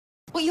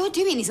What you're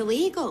doing is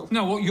illegal.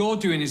 No, what you're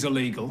doing is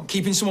illegal.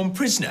 Keeping someone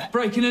prisoner?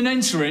 Breaking and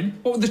entering?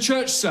 What would the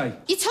church say?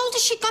 You told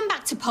us she'd gone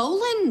back to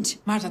Poland.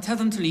 Marta, tell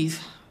them to leave.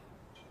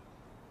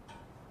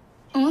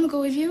 I want to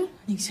go with you.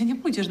 Nigdzie nie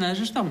pójdziesz,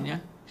 należysz do mnie.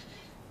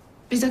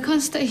 Because I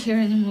can't stay here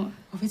anymore.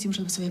 Powiedz im,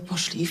 żeby sobie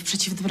poszli. W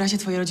przeciwnym razie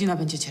twoja rodzina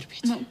będzie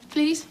cierpieć. No,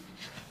 please.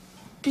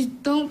 Please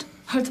don't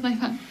hurt my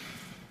family.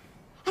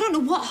 I don't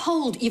know what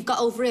hold you've got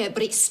over here,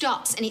 but it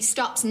stops, and it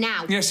stops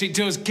now. Yes, it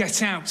does.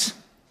 Get out.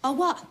 Oh,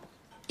 what?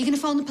 You're going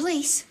to phone the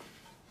police?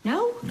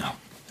 No? No,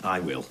 I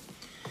will.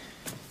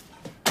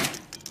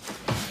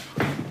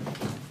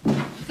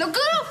 No,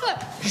 get off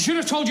her! She should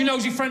have told your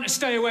nosy friend to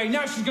stay away.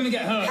 Now she's going to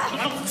get hurt.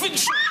 I don't think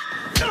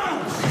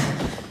so.